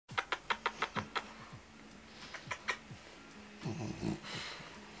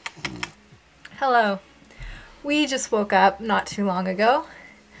Hello. We just woke up not too long ago.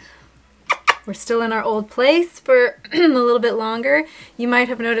 We're still in our old place for a little bit longer. You might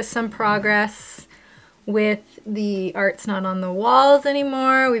have noticed some progress with the art's not on the walls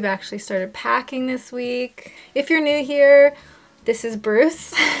anymore. We've actually started packing this week. If you're new here, this is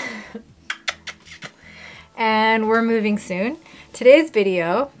Bruce. And we're moving soon. Today's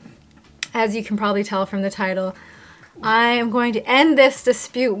video, as you can probably tell from the title, I am going to end this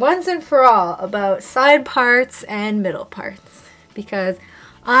dispute once and for all about side parts and middle parts, because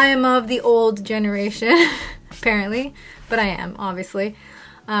I am of the old generation, apparently, but I am, obviously.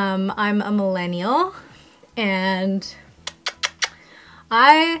 I'm a millennial, and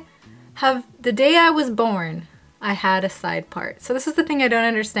the day I was born, I had a side part. So this is the thing I don't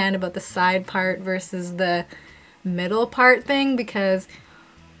understand about the side part versus the middle part thing, because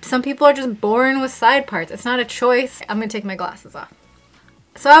some people are just born with side parts. It's not a choice. I'm gonna take my glasses off.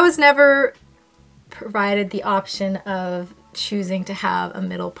 So I was never provided the option of choosing to have a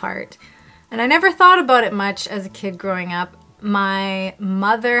middle part. And I never thought about it much as a kid growing up. My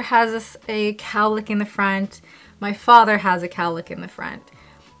mother has a cowlick in the front. My father has a cowlick in the front.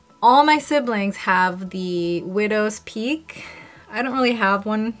 All my siblings have the widow's peak. I don't really have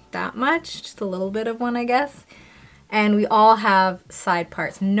one that much, just a little bit of one, I guess. And we all have side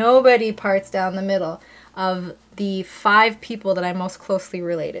parts. Nobody parts down the middle of the 5 people that I'm most closely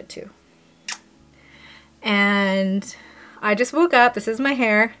related to. And I just woke up. This is my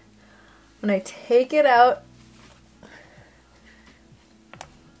hair. When I take it out,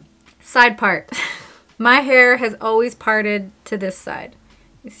 side part. My hair has always parted to this side.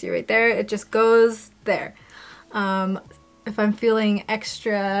 You see right there? It just goes there. If I'm feeling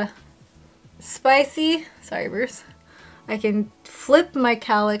extra spicy, sorry Bruce, I can flip my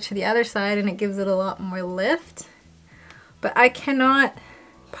cowlick to the other side and it gives it a lot more lift. But I cannot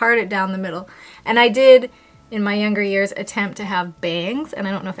part it down the middle. And I did, in my younger years, attempt to have bangs. And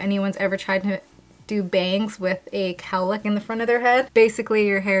I don't know if anyone's ever tried to do bangs with a cowlick in the front of their head. Basically,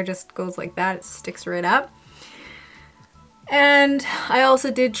 your hair just goes like that. It sticks right up. And I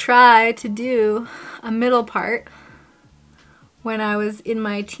also did try to do a middle part when I was in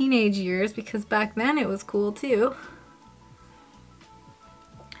my teenage years, because back then it was cool too.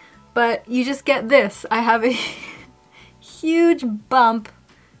 But you just get this. I have a huge bump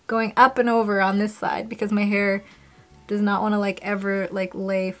going up and over on this side because my hair does not want to ever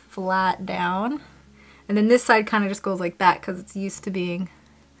lay flat down. And then this side kind of just goes like that because it's used to being.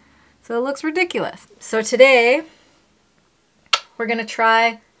 So it looks ridiculous. So today we're going to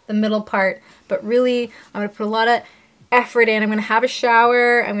try the middle part, but really I'm going to put a lot of effort in. I'm going to have a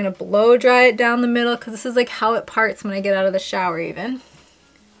shower. I'm going to blow dry it down the middle because this is like how it parts when I get out of the shower even.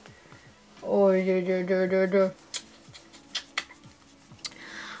 Oh,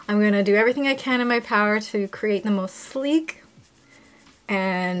 I'm going to do everything I can in my power to create the most sleek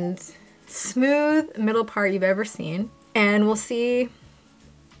and smooth middle part you've ever seen. And we'll see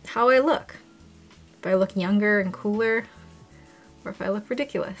how I look. If I look younger and cooler, or if I look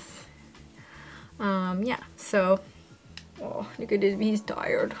ridiculous. Yeah, so, oh, look at him, he's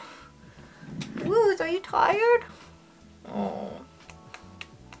tired. Woos, are you tired? Oh.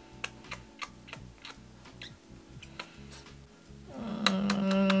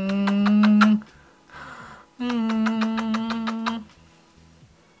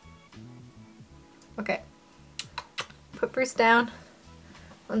 Okay, put Bruce down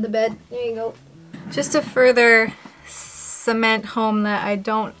on the bed. There you go. Just to further cement home that I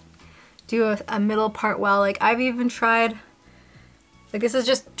don't do a middle part well, I've even tried, this is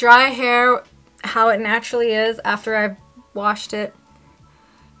just dry hair, how it naturally is after I've washed it,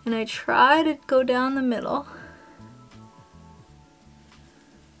 and I try to go down the middle.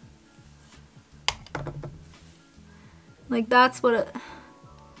 That's what it,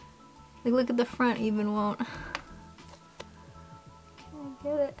 look at the front even won't. Can I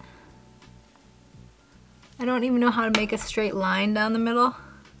get it? I don't even know how to make a straight line down the middle.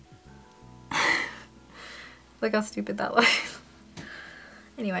 Look how stupid that looks.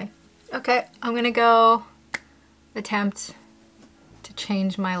 Anyway, okay, I'm gonna go attempt to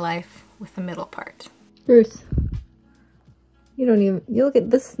change my life with the middle part. Bruce, you look at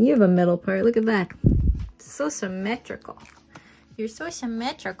this, you have a middle part, look at that. So symmetrical. You're so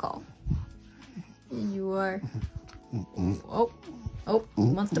symmetrical. You are. Oh,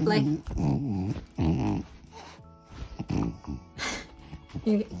 wants to play. Do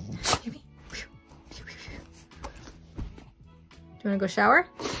you want to go shower?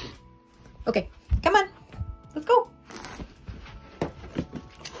 Okay, come on. Let's go.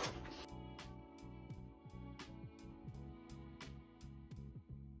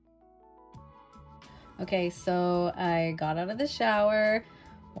 Okay, so I got out of the shower,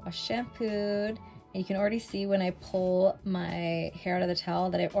 washed, shampooed, and you can already see when I pull my hair out of the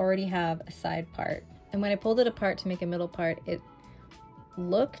towel that I already have a side part. And when I pulled it apart to make a middle part, it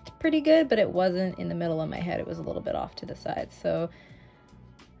looked pretty good, but it wasn't in the middle of my head. It was a little bit off to the side. So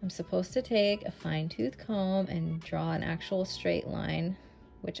I'm supposed to take a fine-tooth comb and draw an actual straight line,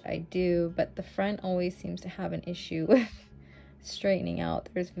 which I do, but the front always seems to have an issue with straightening out.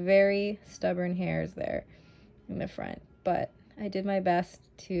 There's very stubborn hairs there in the front, but I did my best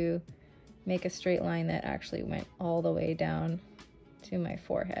to make a straight line that actually went all the way down to my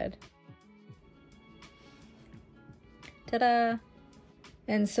forehead. Ta-da!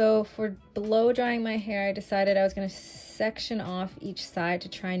 And so for blow drying my hair, I decided I was going to section off each side to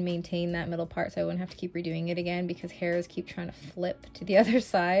try and maintain that middle part so I wouldn't have to keep redoing it again because hairs keep trying to flip to the other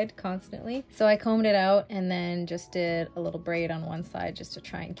side constantly. So I combed it out and then just did a little braid on one side just to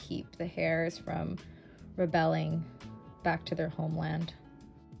try and keep the hairs from rebelling back to their homeland.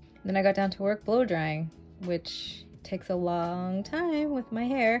 And then I got down to work blow drying, which takes a long time with my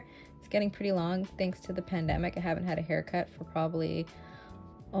hair. It's getting pretty long thanks to the pandemic. I haven't had a haircut for probably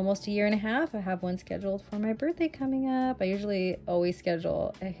almost a year and a half. I have one scheduled for my birthday coming up. I usually always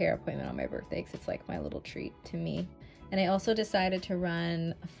schedule a hair appointment on my birthday because it's like my little treat to me. And I also decided to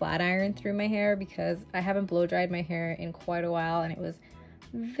run a flat iron through my hair because I haven't blow dried my hair in quite a while and it was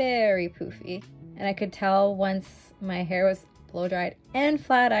very poofy. And I could tell once my hair was blow dried and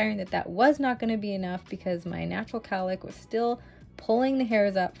flat ironed that that was not going to be enough because my natural cowlick was still pulling the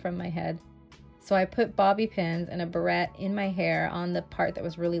hairs up from my head. So I put bobby pins and a barrette in my hair on the part that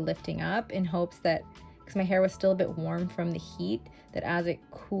was really lifting up in hopes that, because my hair was still a bit warm from the heat, that as it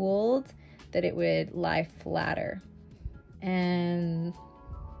cooled, that it would lie flatter. And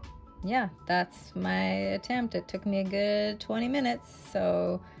yeah, that's my attempt. It took me a good 20 minutes,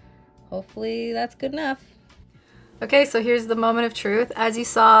 so hopefully that's good enough. Okay, so here's the moment of truth. As you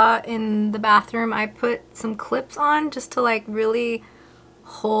saw in the bathroom, I put some clips on just to like really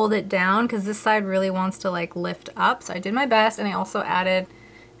hold it down because this side really wants to like lift up. So I did my best, and I also added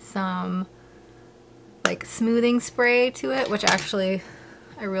some like smoothing spray to it, which actually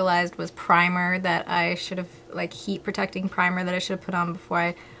I realized was primer that I should have, like heat protecting primer that I should have put on before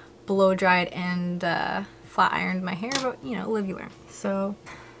I blow dried and flat ironed my hair, but you know, live you learn. So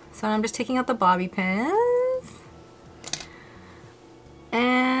I'm just taking out the bobby pins,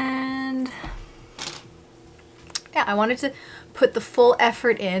 and yeah, I wanted to put the full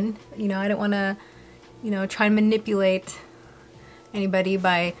effort in. You know, I didn't want to, you know, try and manipulate anybody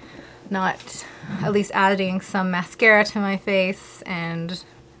by not at least adding some mascara to my face and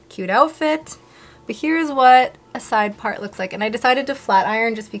cute outfit. But here's what a side part looks like. And I decided to flat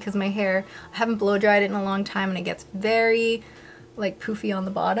iron just because my hair, I haven't blow dried it in a long time and it gets very like poofy on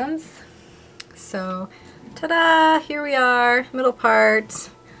the bottoms. So ta-da, here we are, middle part.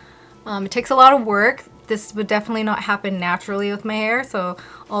 It takes a lot of work. This would definitely not happen naturally with my hair, so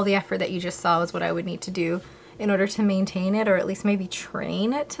all the effort that you just saw is what I would need to do in order to maintain it, or at least maybe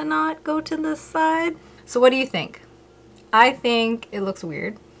train it to not go to this side. So what do you think? I think it looks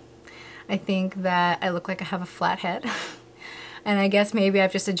weird. I think that I look like I have a flat head. And I guess maybe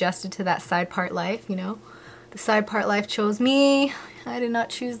I've just adjusted to that side part life, you know? The side part life chose me. I did not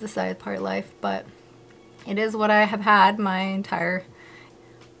choose the side part life, but it is what I have had my entire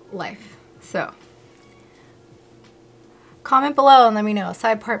life. So comment below and let me know.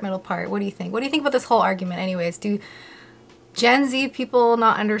 Side part, middle part. What do you think? What do you think about this whole argument anyways? Do Gen Z people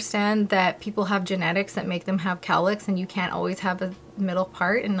not understand that people have genetics that make them have cowlicks and you can't always have a middle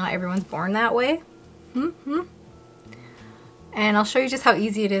part and not everyone's born that way? And I'll show you just how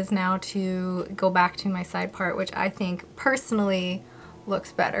easy it is now to go back to my side part, which I think personally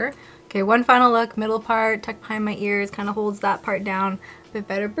looks better. Okay, one final look, middle part, tucked behind my ears, kind of holds that part down a bit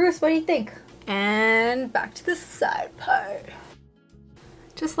better. Bruce, what do you think? And back to the side part.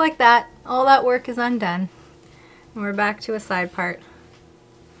 Just like that, all that work is undone. And we're back to a side part.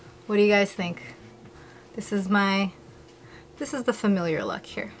 What do you guys think? This is the familiar look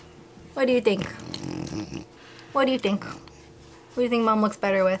here. What do you think? What do you think? What do you think mom looks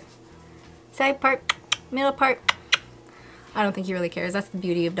better with? Side part, middle part? I don't think he really cares. That's the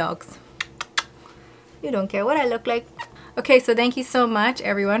beauty of dogs. You don't care what I look like. Okay, so thank you so much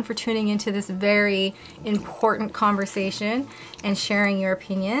everyone for tuning into this very important conversation and sharing your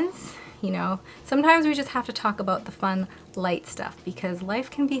opinions. You know, sometimes we just have to talk about the fun, light stuff because life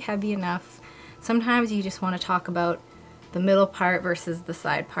can be heavy enough. Sometimes you just want to talk about the middle part versus the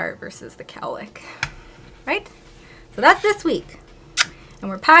side part versus the cowlick, right? So that's this week. And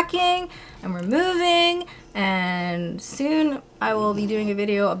we're packing and we're moving, and soon I will be doing a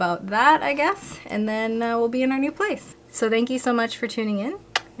video about that, I guess, and then we'll be in our new place. So thank you so much for tuning in,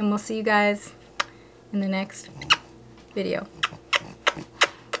 and we'll see you guys in the next video.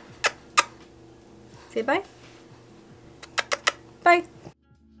 Say bye.